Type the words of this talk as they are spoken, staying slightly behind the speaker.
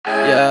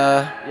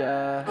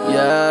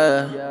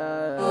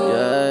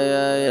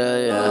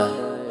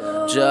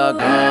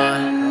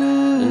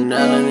Jargon, and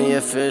Melanie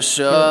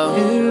official.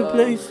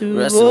 Rest in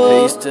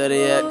peace to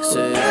the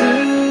exit.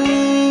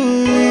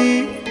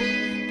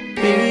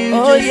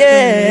 Oh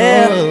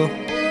yeah,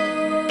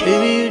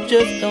 baby, you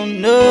just don't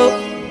know.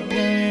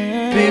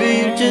 Baby,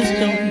 you just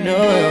don't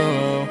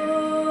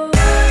know.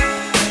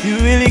 You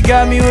really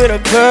got me with a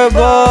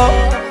curveball.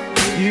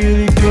 You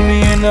really threw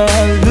me in a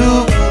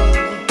loop.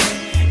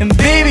 And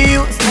baby, it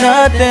was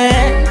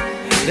nothing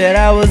that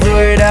I was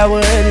worried I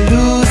would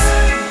lose.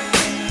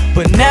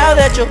 But now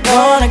that you're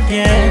gone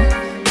again,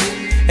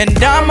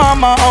 and I'm on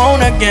my own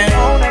again,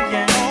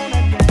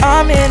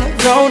 I'm in the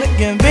zone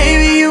again.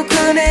 Baby, you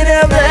couldn't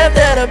have left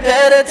at a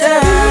better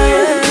time.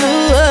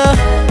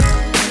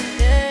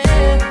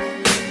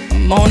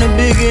 I'm on the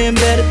bigger and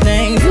better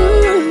things.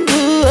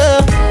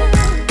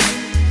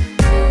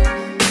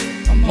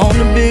 I'm on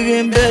the bigger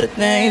and better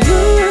things.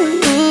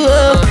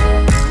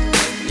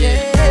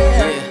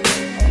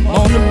 I'm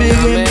on the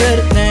bigger and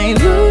better things.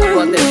 I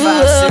brought that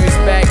 5 Series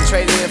back and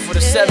traded it for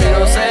the 7, you know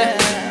what I'm saying?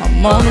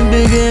 I'm on the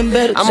bigger and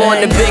better things. I'm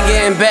on the bigger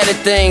and better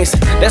things.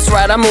 That's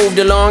right, I moved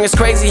along. It's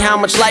crazy how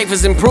much life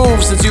has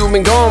improved since you've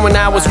been gone. When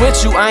I was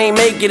with you, I ain't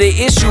make it an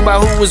issue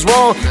about who was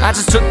wrong. I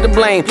just took the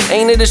blame.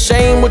 Ain't it a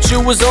shame what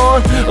you was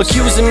on?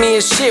 Accusing me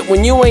of shit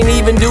when you ain't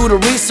even do the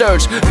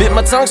research. Bit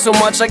my tongue so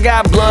much I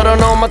got blood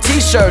on all my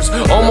t-shirts.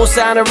 Almost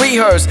sounded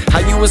rehearsed. How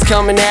you was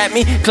coming at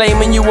me,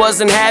 claiming you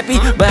wasn't happy.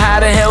 But how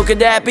the hell could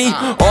that be?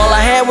 All I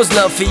had was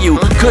love for you.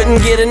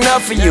 Couldn't get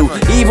enough of you.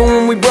 Even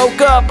when we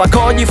broke up, I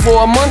called you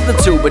for a month or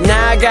two. But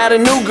now I got a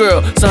new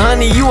girl, so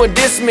honey, you are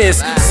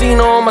dismissed. Seen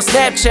her on my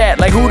Snapchat,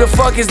 like who the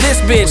fuck is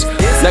this bitch?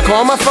 Now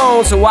call my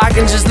phone so I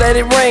can just let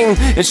it ring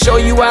and show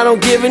you I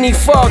don't give any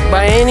fuck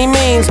by any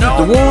means.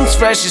 The wound's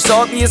fresh, you're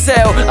salty as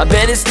hell. I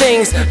bet it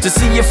stings to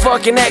see your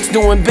fucking ex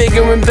doing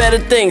bigger and better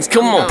things.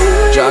 Come on,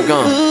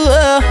 Jargon.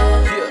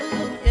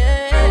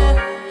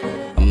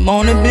 I'm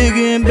on the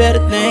bigger and better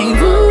things.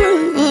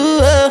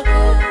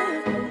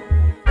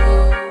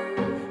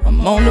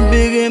 I'm on the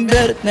bigger and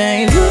better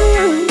things.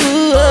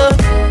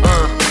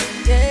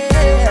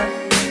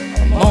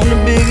 I'm on the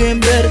bigger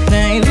and better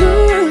things.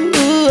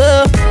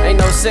 Ain't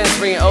no sense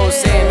bringing old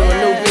sand to a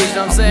new beach, you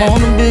know what I'm saying? I'm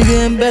on the bigger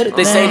and better things.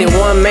 They say that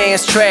one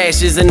man's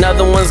trash is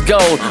another one's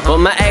gold, but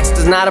my ex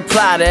does not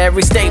apply to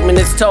every statement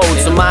it's told.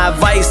 So my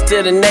advice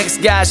to the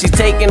next guy she's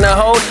taking a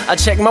hold: I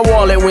check my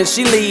wallet when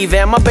she leave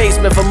and my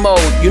basement for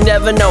mold. You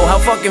never know how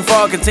fucking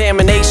far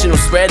contamination will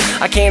spread.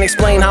 I can't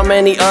explain how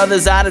many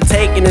others I'd have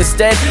taken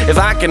instead. If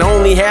I can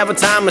only have a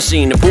time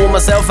machine to pull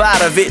myself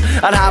out of it,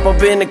 I'd hop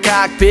up in the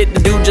cockpit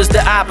to do just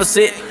the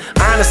opposite.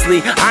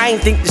 Honestly, I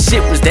ain't think the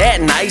shit was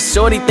that nice.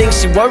 Shorty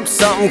thinks she worth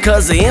something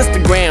cause of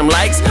Instagram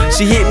likes.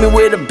 She hit me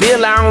with a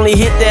bill, I only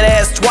hit that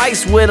ass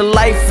twice. With a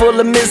life full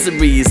of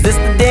misery, is this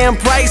the damn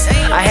price?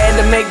 I had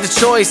to make the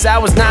choice, I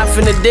was not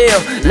finna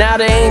deal. Now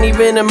there ain't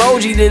even an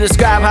emoji to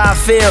describe how I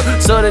feel.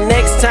 So the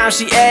next time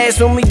she asks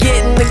when we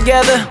getting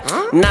together,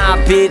 nah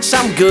bitch,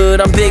 I'm good,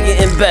 I'm bigger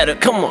and better,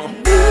 come on.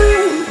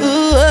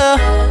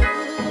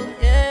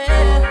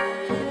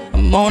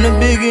 I'm on the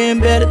bigger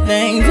and better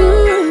things.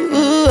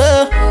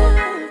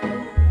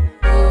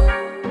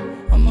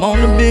 I'm on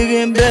the bigger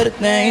and better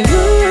things.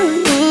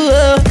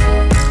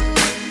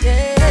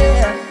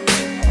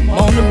 I'm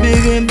on the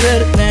bigger and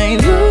better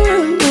things.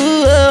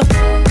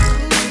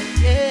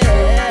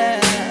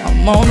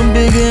 I'm on the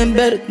bigger and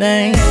better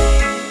things.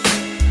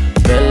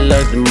 Better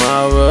luck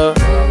tomorrow.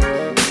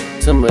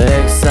 To my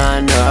ex,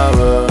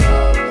 sayonara.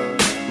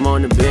 I'm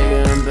on the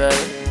bigger and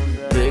better.